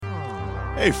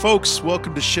Hey folks,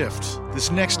 welcome to Shift.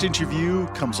 This next interview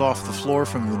comes off the floor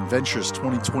from Inventures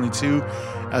 2022.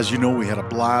 As you know, we had a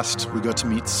blast. We got to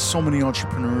meet so many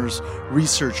entrepreneurs,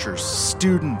 researchers,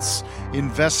 students,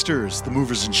 investors, the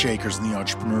movers and shakers in the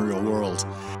entrepreneurial world.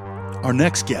 Our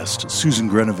next guest, Susan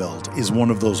Greneveld, is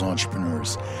one of those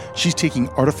entrepreneurs. She's taking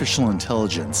artificial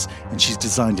intelligence and she's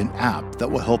designed an app that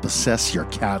will help assess your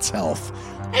cat's health.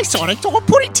 Hey Sonic, don't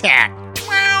put it tat!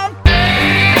 Meow.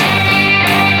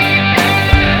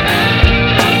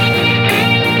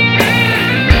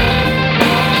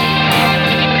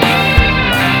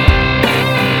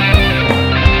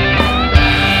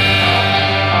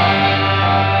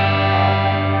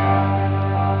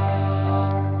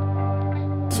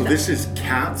 So this is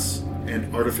cats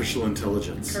and artificial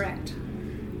intelligence. Correct.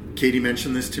 Katie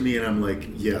mentioned this to me and I'm like,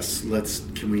 yes,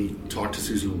 can we talk to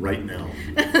Susan right now?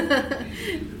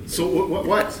 So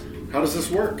what? How does this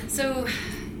work? So,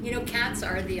 cats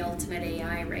are the ultimate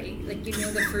AI, right?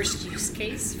 The first use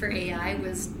case for AI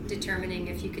was determining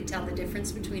if you could tell the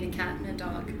difference between a cat and a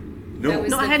dog. No,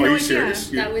 I Are had no you idea. serious?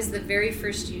 That was the very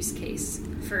first use case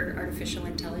for artificial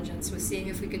intelligence, was seeing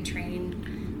if we could train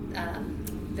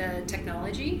the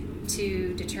technology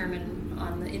to determine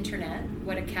on the internet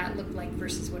what a cat looked like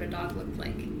versus what a dog looked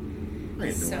like. I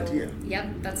had no idea. Yep,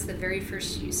 that's the very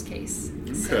first use case.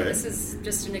 Okay. So this is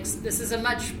just this is a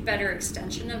much better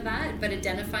extension of that, but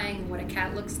identifying what a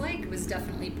cat looks like was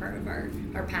definitely part of our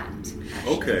patent.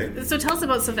 Actually. Okay. So tell us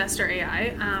about Sylvester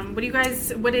AI. What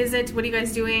is it? What are you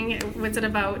guys doing? What's it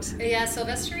about? Yeah,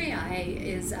 Sylvester AI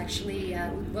is actually,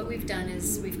 what we've done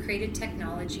is we've created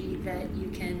technology that you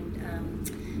can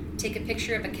take a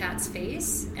picture of a cat's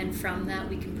face, and from that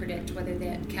we can predict whether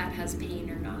that cat has pain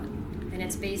or not. And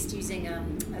it's based using a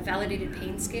validated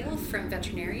pain scale from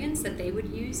veterinarians that they would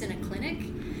use in a clinic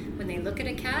when they look at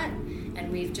a cat.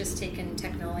 And we've just taken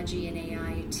technology and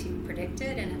AI to predict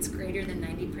it, and it's greater than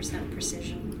 90%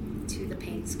 precision to the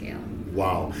pain scale.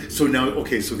 Wow. So now,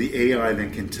 so the AI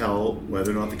then can tell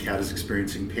whether or not the cat is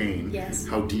experiencing pain. Yes.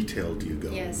 How detailed do you go?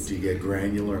 Yes. Do you get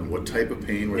granular and what type of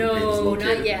pain? Where the pain is No,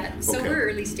 located? not yet. So Okay. we're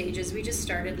early stages. We just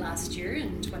started last year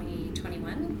in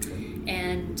 2021.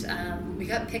 And we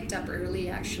got picked up early,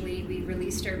 actually. We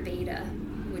released our beta,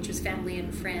 which was family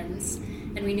and friends.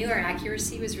 And we knew our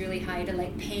accuracy was really high to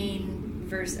pain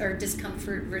or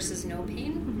discomfort versus no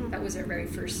pain. Mm-hmm. That was our very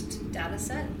first data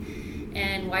set.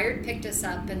 And Wired picked us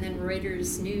up, and then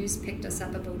Reuters News picked us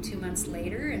up about 2 months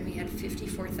later, and we had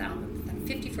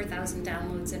 54,000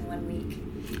 downloads in 1 week.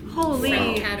 Holy!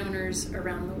 From cat owners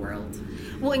around the world.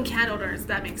 Well, in cat owners,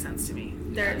 that makes sense to me.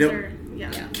 Now,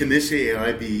 Yeah. Can this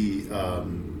AI be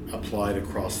applied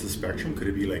across the spectrum? Could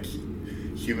it be like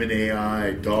human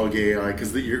AI, dog AI?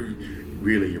 Because you're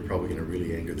probably going to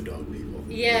really anger the dog people.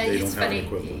 Yeah, they it's don't have funny. an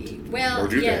equivalent. Well, Or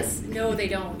do yes. they? No, they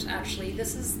don't, actually.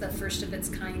 This is the first of its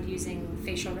kind using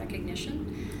facial recognition.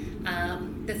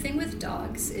 The thing with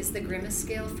dogs is the grimace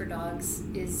scale for dogs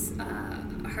is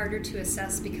harder to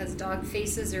assess because dog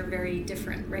faces are very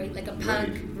different, right? Like a pug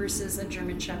versus a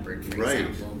German Shepherd, for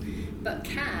example. But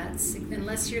cats,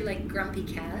 unless you're like Grumpy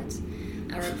Cat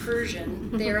or a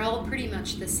Persian, they're all pretty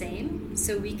much the same.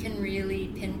 So we can really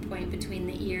pinpoint between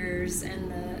the ears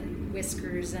and the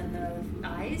whiskers and the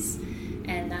eyes,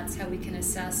 and that's how we can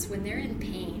assess when they're in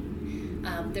pain.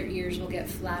 Their ears will get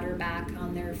flatter back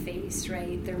on their face,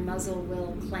 right? Their muzzle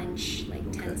will clench,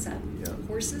 tense up. Yeah.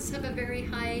 Horses have a very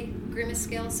high grimace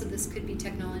scale, so this could be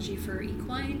technology for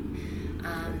equine.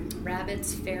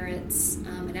 Rabbits, ferrets,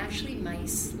 and actually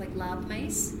mice, like lab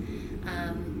mice,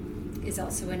 is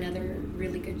also another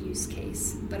really good use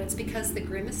case. But it's because the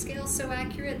grimace scale is so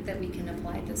accurate that we can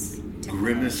apply this technology.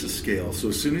 Grimace scale. So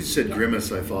as soon as you said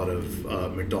grimace, I thought of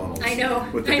McDonald's. I know.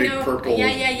 With the big purple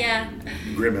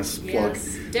grimace plug.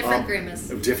 Yes, different grimace.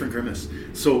 Different grimace.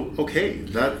 So,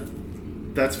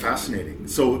 that's fascinating.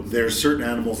 So there's certain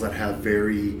animals that have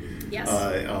very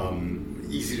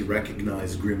easy to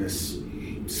recognize grimace.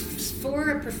 For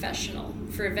a professional,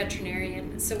 for a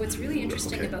veterinarian. So what's really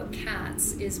interesting about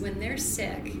cats is when they're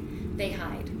sick, they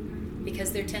hide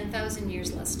because they're 10,000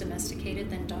 years less domesticated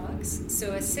than dogs.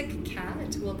 So a sick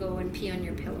cat will go and pee on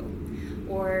your pillow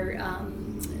or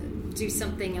do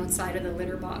something outside of the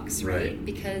litter box, right?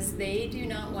 Because they do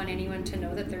not want anyone to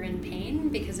know that they're in pain,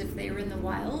 because if they were in the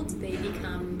wild, they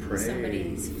become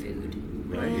somebody's food.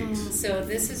 Right. So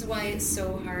this is why it's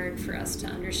so hard for us to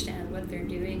understand what they're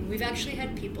doing. We've actually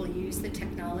had people use the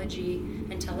technology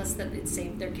and tell us that it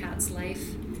saved their cat's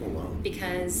life. Oh, wow.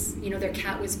 Because, their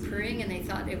cat was purring and they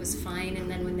thought it was fine, and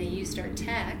then when they used our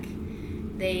tech,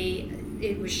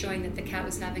 it was showing that the cat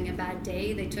was having a bad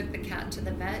day. They took the cat to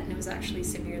the vet and it was actually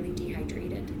severely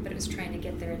dehydrated, but it was trying to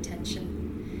get their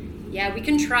attention. Yeah, we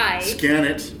can try. Scan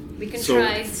it. We can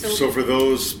try. So for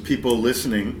those people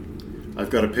listening, I've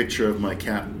got a picture of my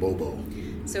cat Bobo.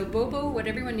 So Bobo, what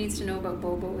everyone needs to know about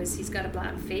Bobo is he's got a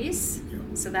black face. Yeah.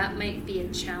 So that might be a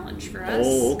challenge for us.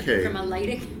 Oh, okay. From a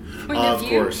lighting point of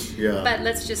view. Of course, yeah. But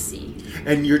let's just see.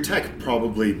 And your tech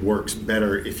probably works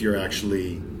better if you're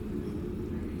actually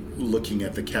looking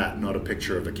at the cat, not a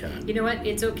picture of a cat. You know what?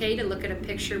 It's okay to look at a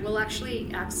picture. We'll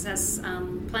actually access,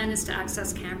 plan is to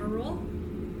access camera roll.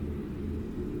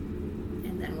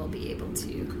 And then we'll be able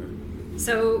to. Okay.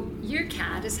 So your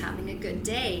cat is having a good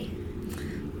day.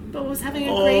 Bobo's having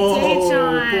a great day,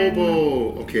 John.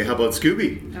 Bobo. Okay, how about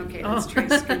Scooby? Okay, let's try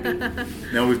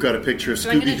Scooby. Now we've got a picture of So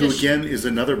I'm Scooby, gonna who just again is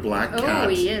another black cat. Oh,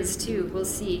 he is too. We'll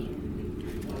see.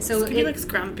 So Scooby looks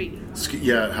grumpy.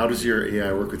 Yeah, how does your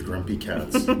AI work with grumpy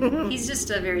cats? he's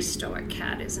just a very stoic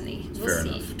cat, isn't he? We'll Fair see.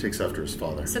 enough. Takes after his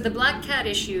father. So the black cat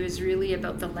issue is really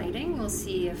about the lighting. We'll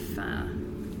see if...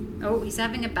 oh, he's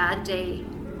having a bad day.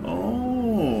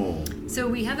 Oh. So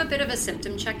we have a bit of a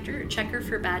symptom checker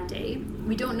for bad day.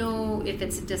 We don't know if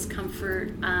it's a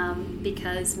discomfort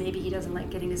because maybe he doesn't like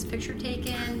getting his picture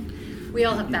taken. We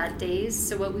all have bad days.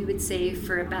 So what we would say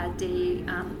for a bad day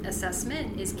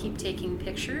assessment is keep taking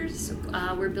pictures.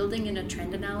 We're building in a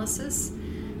trend analysis.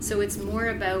 So it's more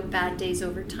about bad days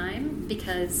over time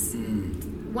because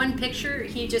one picture,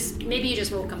 maybe you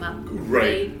just woke him up.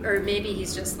 Right. Or maybe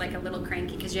he's just like a little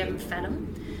cranky because you haven't fed him.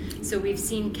 So we've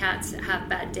seen cats have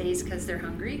bad days because they're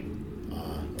hungry.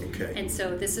 Okay. And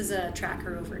so this is a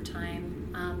tracker over time.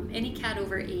 Any cat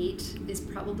over 8 is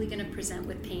probably going to present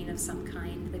with pain of some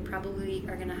kind. They probably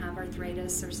are going to have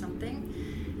arthritis or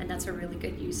something. And that's a really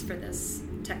good use for this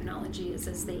technology is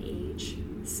as they age.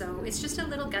 So it's just a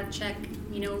little gut check.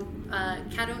 You know,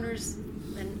 cat owners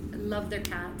love their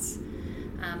cats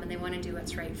and they want to do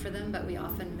what's right for them, but we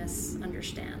often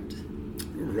misunderstand.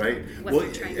 Right. What Well,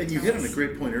 they're trying to and you tell hit on a us.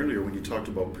 great point earlier when you talked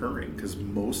about purring, because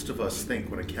most of us think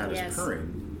when a cat Yes. is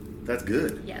purring, that's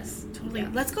good. Yes. Totally. Yeah.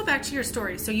 Let's go back to your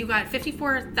story. So you got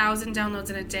 54,000 downloads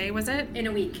in a day, was it? In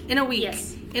a week. In a week.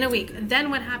 Yes. In a week. Then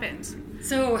what happened?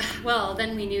 So, well,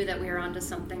 then we knew that we were onto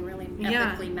something really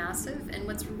Yeah. epically massive. And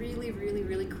what's really, really,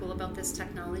 really cool about this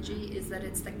technology is that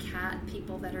it's the cat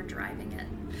people that are driving it.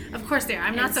 Of course they are.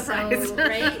 I'm not And surprised. So,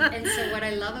 right? And so what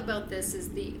I love about this is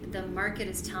the market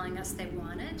is telling us they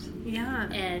want it.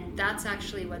 Yeah. And that's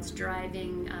actually what's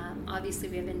driving. Obviously,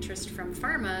 we have interest from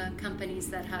pharma companies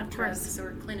that have Of course. drugs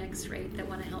or clinics, right, that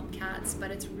want to help cats. But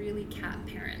it's really cat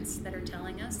parents that are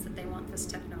telling us that they want this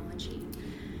technology.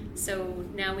 So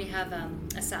now we have a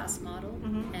SaaS model,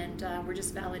 and we're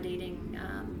just validating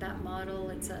that model.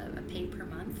 It's a pay per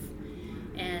month,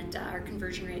 and our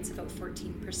conversion rate's about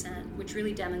 14%, which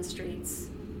really demonstrates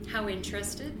how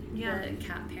interested the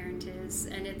cat parent is,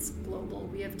 and it's global.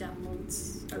 We have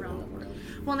downloads around the world.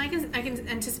 Well, and I can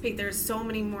anticipate there's so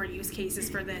many more use cases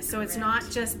for this. So it's Correct.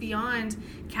 not just beyond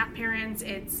cat parents.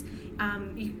 It's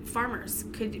farmers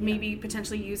could maybe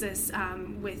potentially use this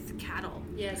with cattle.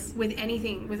 Yes. With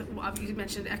anything. With you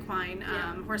mentioned equine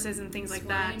horses and things like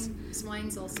that.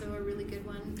 Swine's also a really good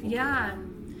one. Yeah.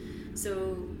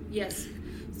 So yes.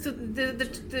 So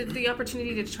the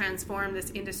opportunity to transform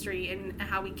this industry and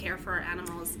how we care for our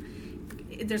animals,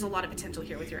 there's a lot of potential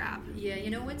here with your app. Yeah, you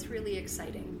know what's really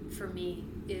exciting for me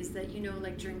is that, you know,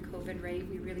 like during COVID, right,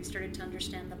 we really started to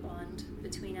understand the bond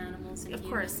between animals and Of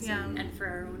humans course, yeah. and for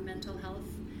our own mental health.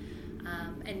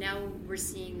 And now we're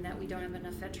seeing that we don't have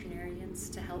enough veterinarians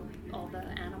to help all the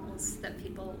animals that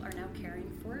people are now caring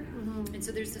for. Mm-hmm. And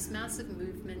so there's this massive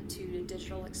movement to a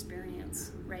digital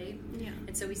experience, right? Yeah.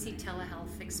 And so we see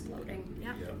telehealth exploding.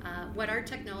 Yeah. What our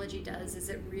technology does is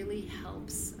it really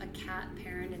helps a cat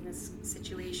parent in this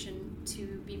situation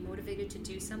to be motivated to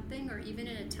do something, or even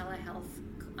in a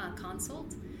telehealth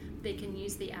consult, they can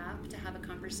use the app to have a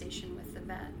conversation with the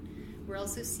vet. We're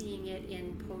also seeing it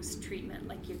in post-treatment,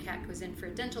 like your cat goes in for a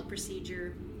dental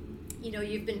procedure. You know,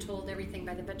 you've been told everything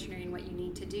by the veterinarian what you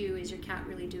need to do. Is your cat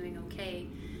really doing okay?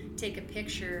 Take a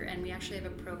picture, and we actually have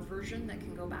a pro version that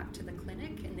can go back to the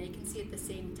clinic, and they can see at the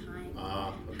same time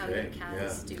how your cat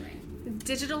is doing.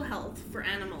 Digital health for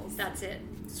animals. That's it.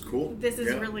 It's cool. This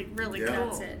is really, really cool.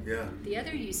 That's it. Yeah. The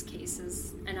other use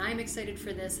cases, and I'm excited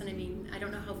for this, and I mean, I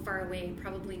don't know how far away,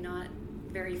 probably not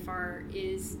very far,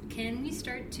 is can we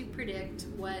start to predict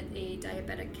what a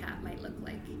diabetic cat might look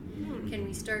like? Can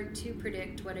we start to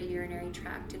predict what a urinary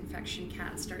tract infection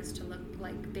cat starts to look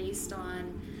like based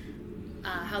on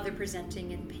how they're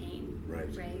presenting in pain?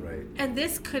 Right. And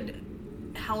this could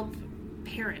help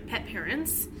pet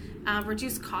parents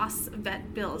reduce costs of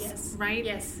vet bills, Yes. right?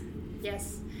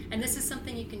 Yes. And this is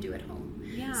something you can do at home.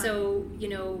 Yeah. So,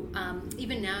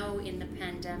 even now in the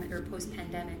pandemic or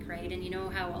post-pandemic, right? And you know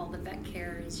how all the vet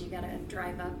care is, you got to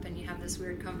drive up and you have this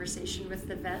weird conversation with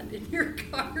the vet in your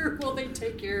car while they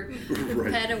take your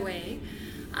Right. pet away.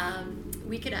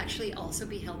 We could actually also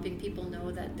be helping people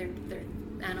know that their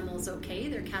animal's okay,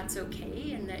 their cat's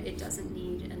okay, and that it doesn't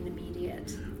need an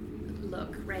immediate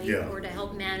look, right? Yeah. Or to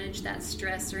help manage that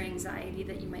stress or anxiety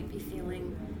that you might be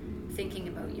feeling, thinking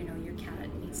about, your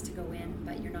cat needs to go in,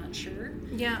 but you're not sure.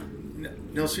 Yeah.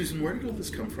 Now, Susan, where did all this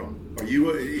come from?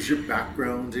 Is your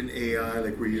background in AI,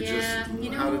 like were you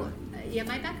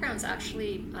My background's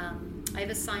actually, I have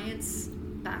a science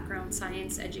background,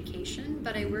 science education,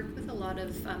 but I work with a lot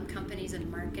of companies in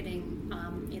marketing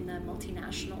in the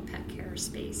multinational pet care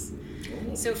space.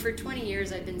 Oh. So for 20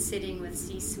 years I've been sitting with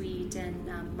C-suite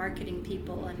and marketing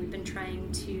people, and we've been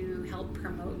trying to help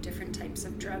promote different types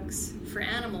of drugs for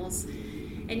animals.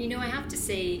 And I have to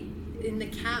say, in the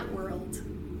cat world,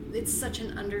 it's such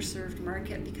an underserved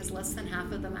market because less than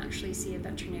half of them actually see a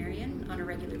veterinarian on a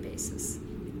regular basis.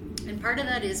 And part of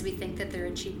that is we think that they're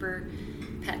a cheaper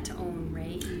pet to own,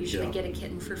 right? You usually get a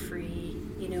kitten for free,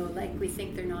 we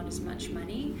think they're not as much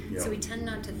money. Yeah. So we tend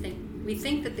not to we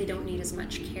think that they don't need as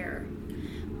much care.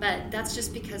 But that's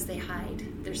just because they hide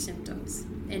their symptoms.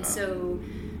 And so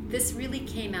this really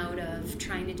came out of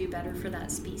trying to do better for that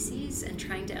species and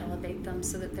trying to elevate them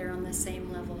so that they're on the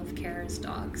same level of care as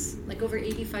dogs. Like over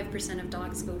 85% of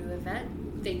dogs go to a vet.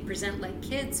 They present like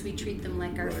kids. We treat them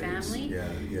like our Right. family.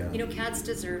 Yeah. Cats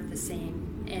deserve the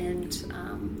same, and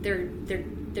they're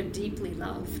deeply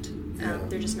loved.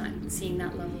 They're just not seeing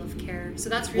that level of care. So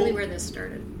that's really where this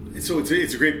started. So it's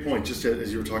a great point. Just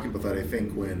as you were talking about that, I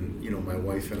think when my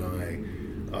wife and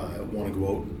I want to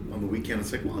go out on the weekend,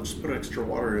 it's like, well, I'll just put extra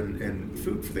water and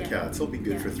food for the cats. It'll be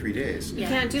good for 3 days. You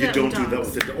can't do You that don't with do that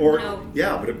dogs. with the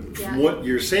No. but from what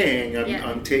you're saying,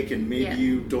 I'm taking maybe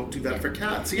you don't do that Yeah. for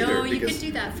cats either. No, you because could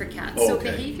do that for cats. Oh, So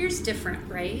okay. behavior's different,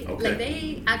 right? Okay. Like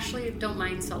they actually don't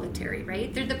mind solitary,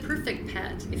 right? They're the perfect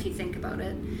pet if you think about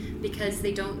it, because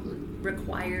they don't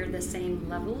require the same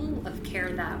level of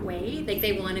care that way. Like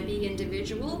they want to be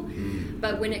individual,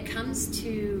 but when it comes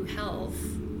to health,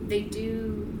 they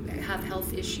do have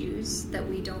health issues that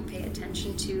we don't pay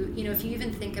attention to. If you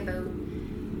even think about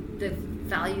the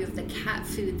value of the cat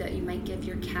food that you might give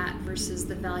your cat versus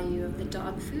the value of the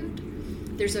dog food,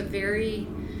 there's a very,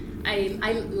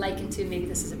 I liken to, maybe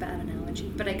this is a bad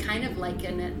analogy, but I kind of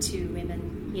liken it to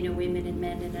women, women and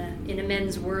men in a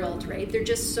men's world, right? They're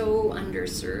just so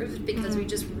underserved because we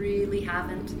just really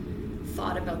haven't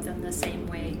thought about them the same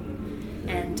way.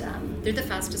 And they're the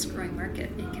fastest growing market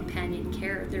in companion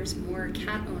care. There's more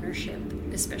cat ownership,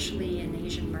 especially in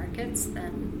Asian markets,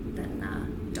 than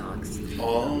dogs.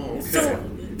 Oh, okay. So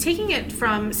taking it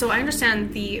from, I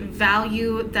understand the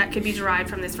value that could be derived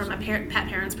from this from a pet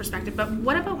parent's perspective, but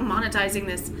what about monetizing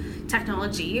this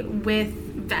technology with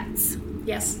vets?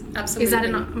 Yes, absolutely. Is that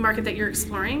a market that you're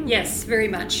exploring? Yes, very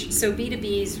much. So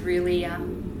B2B is really,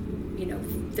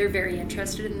 they're very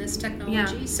interested in this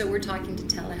technology. Yeah. So we're talking to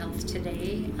telehealth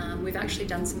today. We've actually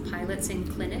done some pilots in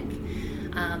clinic.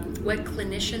 What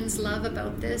clinicians love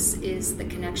about this is the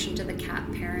connection to the cat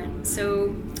parent.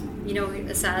 So,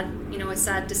 a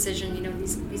sad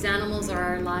decision. These animals are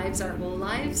our lives, our whole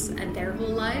lives, and their whole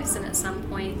lives. And at some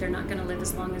point, they're not going to live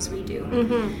as long as we do.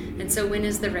 Mm-hmm. And so, when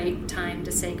is the right time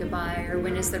to say goodbye, or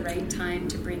when is the right time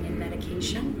to bring in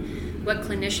medication? What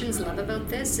clinicians love about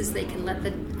this is they can let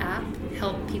the app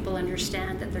help people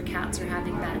understand that their cats are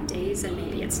having bad days and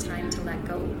maybe it's time to let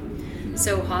go.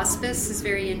 So hospice is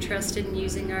very interested in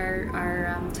using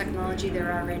our technology.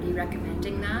 They're already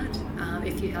recommending that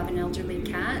if you have an elderly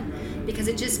cat, because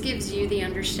it just gives you the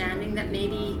understanding that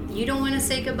maybe you don't want to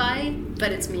say goodbye,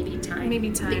 but it's maybe time.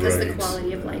 Because the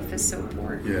quality of life is so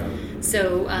poor. Yeah.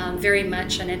 So very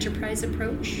much an enterprise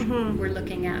approach we're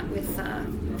looking at with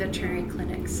veterinary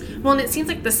clinics. Well, and it seems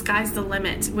like the sky's the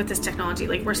limit with this technology.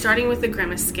 Like we're starting with the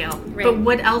Grimace scale, Right. but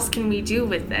what else can we do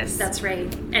with this? That's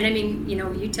right. And I mean,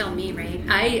 you tell me, right?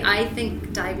 I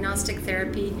think diagnostic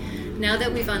therapy, now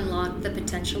that we've unlocked the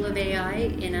potential of AI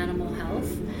in animal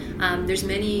health, there's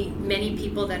many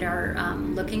people that are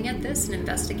looking at this and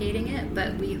investigating it,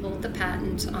 but we hold the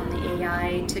patent on the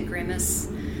AI to Grimace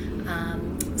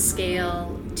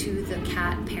scale to the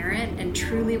cat parent, and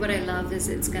truly what I love is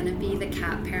it's going to be the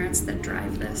cat parents that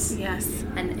drive this. Yes.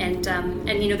 And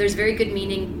there's very good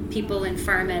meaning people in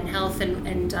pharma and health,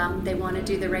 and they want to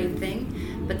do the right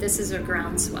thing, but this is a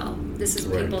groundswell. This is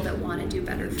people that want to do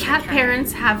better for Cat the cat.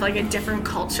 parents have like a different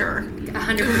culture,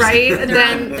 100%. right?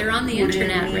 They're on the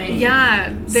internet, right?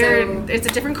 Yeah, it's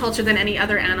a different culture than any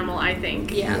other animal, I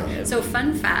think. Yeah. So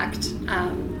fun fact,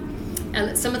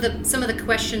 And some of the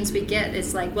questions we get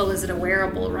is like, well, is it a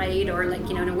wearable, right? Or like,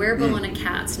 you know, a wearable on a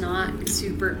cat's not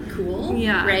super cool,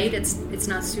 right? It's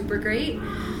not super great.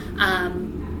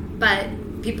 But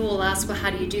people will ask, well, how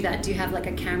do you do that? Do you have like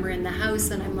a camera in the house?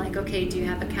 And I'm like, okay, do you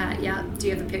have a cat? Yeah. Do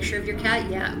you have a picture of your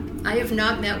cat? Yeah. I have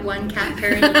not met one cat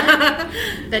parent yet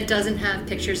that doesn't have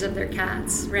pictures of their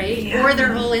cats, right? Yeah. Or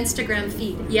their whole Instagram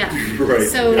feed. Yeah. Right.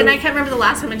 So, and I can't remember the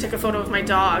last time I took a photo of my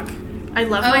dog. I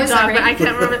love my dog, right? But I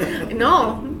can't remember.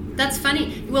 No. That's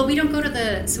funny. Well, we don't go to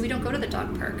the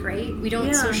dog park, right? We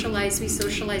don't socialize. We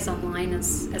socialize online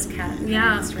as cat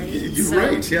parents, right? You're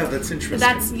right. Yeah, that's interesting.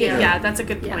 That's a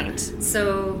good point.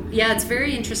 So it's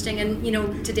very interesting. And you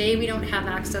know, today we don't have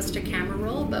access to camera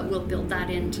roll, but we'll build that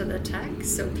into the tech,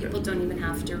 so people don't even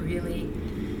have to really.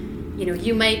 You know,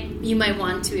 you might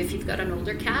want to if you've got an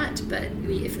older cat, but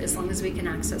as long as we can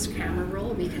access camera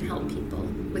roll, we can help people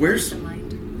with peace of mind.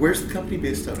 Where's the company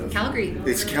based out of? Calgary.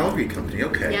 It's Calgary company,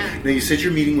 okay. Yeah. Now you said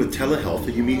you're meeting with telehealth.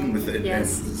 Are you meeting with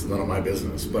Yes. and it's none of my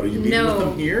business, but are you meeting with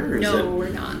them here? No, we're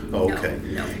not. Oh, okay.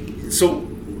 No. So,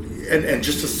 and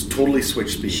just to totally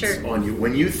switch speeds on you,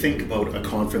 when you think about a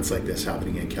conference like this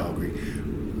happening in Calgary,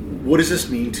 what does this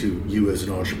mean to you as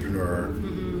an entrepreneur?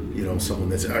 Mm-hmm. You know, someone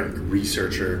that's a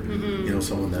researcher, you know,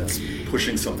 someone that's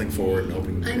pushing something forward and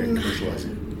hoping to commercialize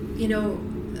it. You know,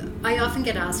 I often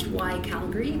get asked why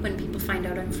Calgary when people find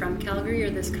out I'm from Calgary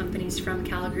or this company's from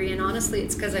Calgary, and honestly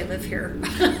it's because I live here.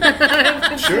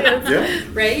 Sure, yeah.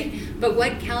 Right? But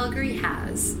what Calgary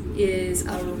has is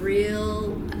a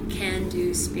real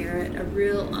can-do spirit, a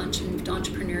real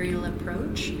entrepreneurial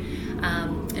approach.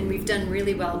 And we've done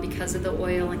really well because of the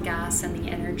oil and gas and the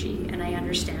energy, and I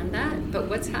understand that. But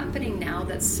what's happening now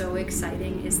that's so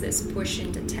exciting is this push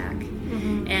into tech.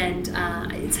 Mm-hmm. And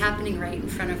it's happening right in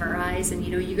front of our eyes, and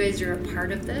you know, you guys are a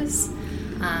part of this.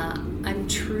 I'm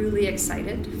truly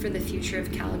excited for the future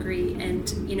of Calgary, and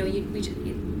you know,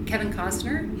 Kevin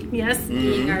Costner,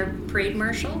 being our parade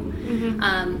marshal,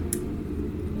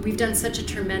 we've done such a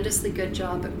tremendously good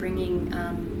job at bringing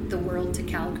the world to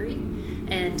Calgary,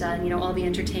 and you know, all the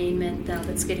entertainment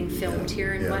that's getting filmed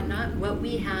here and whatnot. What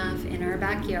we have in our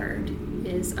backyard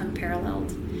is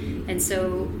unparalleled, and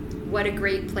so what a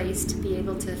great place to be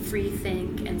able to free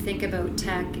think and think about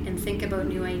tech and think about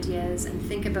new ideas and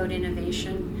think about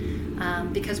innovation,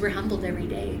 because we're humbled every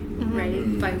day,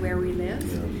 right, by where we live.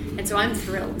 Yeah. And so I'm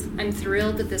thrilled. I'm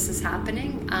thrilled that this is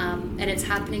happening, and it's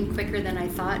happening quicker than I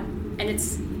thought. And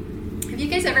have you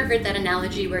guys ever heard that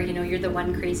analogy where, you know, you're the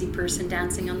one crazy person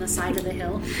dancing on the side of the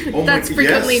hill? Oh, that's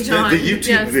frequently John. The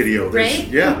YouTube video. Right?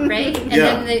 Yeah. Right?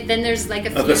 And then there's like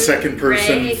a few... the second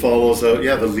person follows out,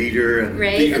 the leader and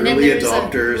the early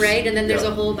adopters. And then there's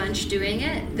a whole bunch doing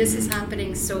it. This is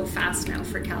happening so fast now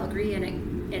for Calgary,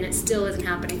 and it still isn't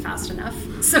happening fast enough.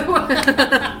 So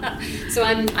so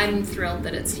I'm thrilled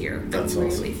that it's here. That's I'm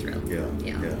awesome. really thrilled. Yeah.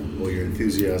 Well, your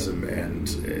enthusiasm and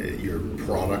your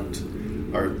product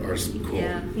are cool.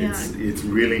 Yeah. It's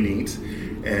really neat.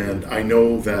 And I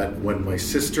know that when my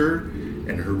sister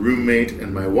and her roommate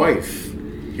and my wife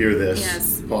hear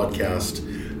this podcast,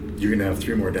 you're going to have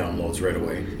 3 more downloads right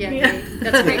away. Yeah.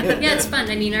 That's great. Yeah, it's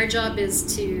fun. I mean, our job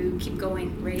is to keep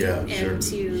going, right? Yeah, and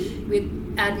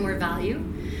to add more value.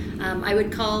 I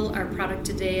would call our product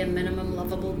today a minimum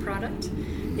lovable product.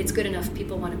 It's good enough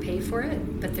people want to pay for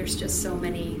it, but there's just so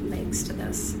many legs to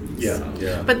this.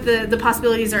 Yeah. But the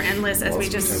possibilities are endless, as we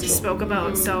just spoke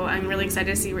about. So I'm really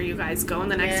excited to see where you guys go in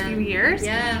the next few years.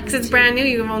 Yeah. Because it's brand new.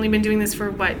 You've only been doing this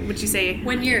for what would you say?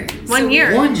 1 year. 1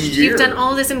 year. 1 year. You've done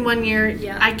all this in 1 year.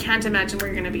 Yeah. I can't imagine where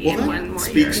you're going to be in 1 more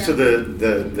year. Speaks to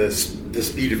the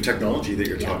speed of technology that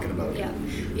you're talking about. Yeah.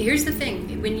 Here's the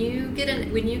thing: when you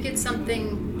get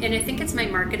something, and I think it's my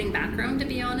marketing background, to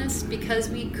be honest, because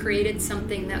we created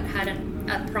something that had a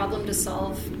problem to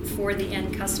solve for the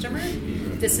end customer.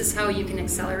 This is how you can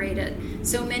accelerate it.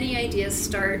 So many ideas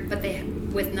start, but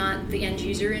with not the end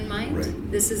user in mind.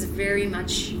 Right. This is very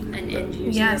much an end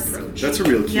user approach. That's a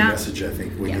real key message, I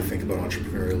think, when you think about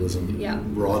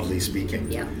entrepreneurialism, broadly speaking.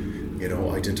 Yeah. You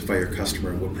know, identify your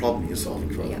customer and what problem you're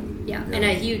solving for them. Yeah. And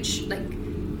a huge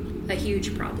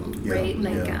problem, right?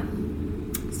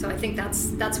 So I think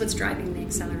that's what's driving the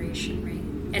acceleration,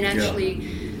 right? And actually,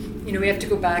 you know, we have to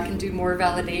go back and do more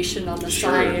validation on the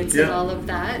sides and all of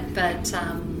that, but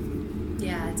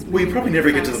it's well, you probably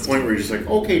never get to the point where you're just like,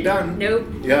 okay, done. Nope.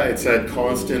 Yeah, it's that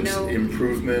constant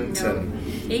improvement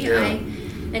and AI.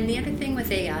 And the other thing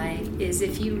with AI is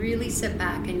if you really sit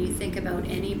back and you think about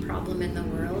any problem in the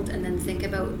world and then think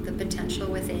about the potential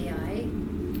with AI,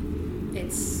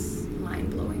 it's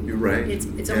mind-blowing. You're right.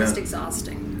 It's almost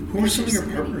exhausting. Who are some of your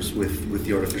partners with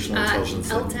the artificial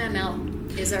intelligence? AltaML.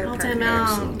 is our Alta partner.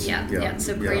 ML. Yeah.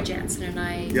 So Corey Yeah. Jansen and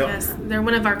I. Yes, they're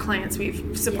one of our clients.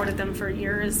 We've supported them for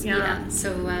years. Yeah.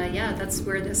 So that's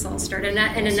where this all started.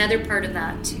 And another part of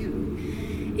that too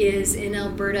is in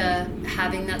Alberta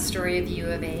having that story of U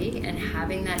of A and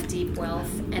having that deep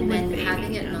wealth, and then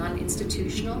having it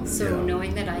non-institutional. So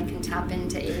knowing that I can tap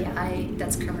into AI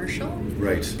that's commercial.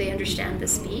 Right. They understand the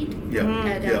speed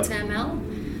at Alta ML.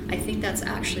 I think that's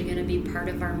actually going to be part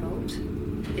of our moat,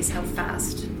 is how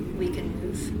fast we can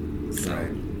move. So,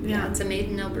 Yeah. it's a made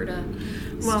in Alberta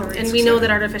Well, story. and we know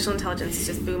that artificial intelligence is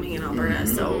just booming in Alberta,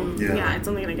 so Yeah. it's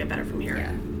only going to get better from here.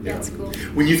 Yeah, it's cool.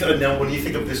 When you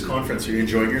think of this conference, are you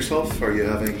enjoying yourself? Are you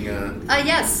having?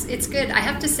 Yes, it's good. I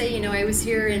have to say, I was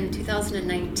here in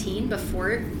 2019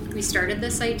 before we started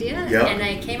this idea, and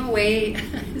I came away. I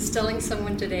was telling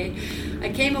someone today, I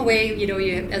came away.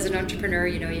 You as an entrepreneur,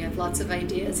 you have lots of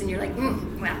ideas, and you're like, well,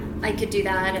 I could do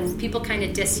that, and people kind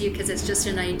of diss you because it's just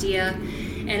an idea.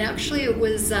 And actually, it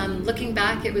was looking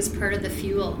back, it was part of the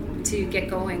fuel to get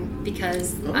going,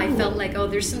 because I felt like,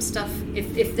 there's some stuff.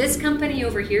 If this company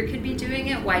over here could be doing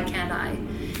it, why can't I?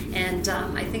 And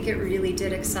I think it really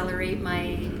did accelerate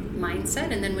my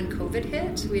mindset. And then when COVID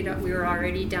hit, we were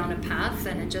already down a path,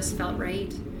 and it just felt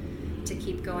right to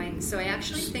keep going. So I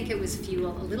actually think it was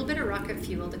fuel, a little bit of rocket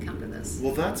fuel to come to this.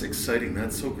 Well, that's exciting.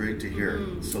 That's so great to hear.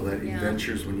 So that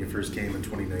Ventures, when you first came in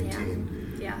 2019,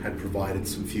 had provided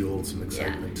some fuel, some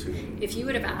excitement too. If you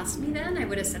would have asked me then, I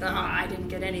would have said, I didn't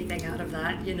get anything out of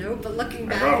that, But looking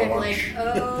back, I'm like,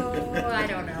 I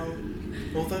don't know.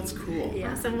 Well, that's cool.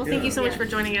 Yeah. Awesome. Well, thank you so much for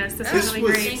joining us. This This was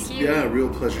really great. Thank you. Yeah, real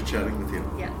pleasure chatting with you.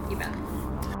 Yeah, you bet.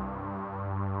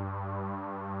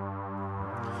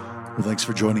 Well, thanks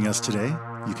for joining us today.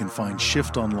 You can find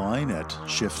Shift online at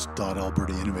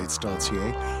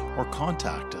shift.albertainnovates.ca or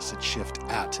contact us at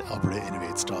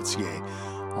shift@albertainnovates.ca.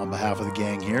 On behalf of the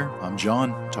gang here, I'm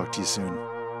John. Talk to you soon.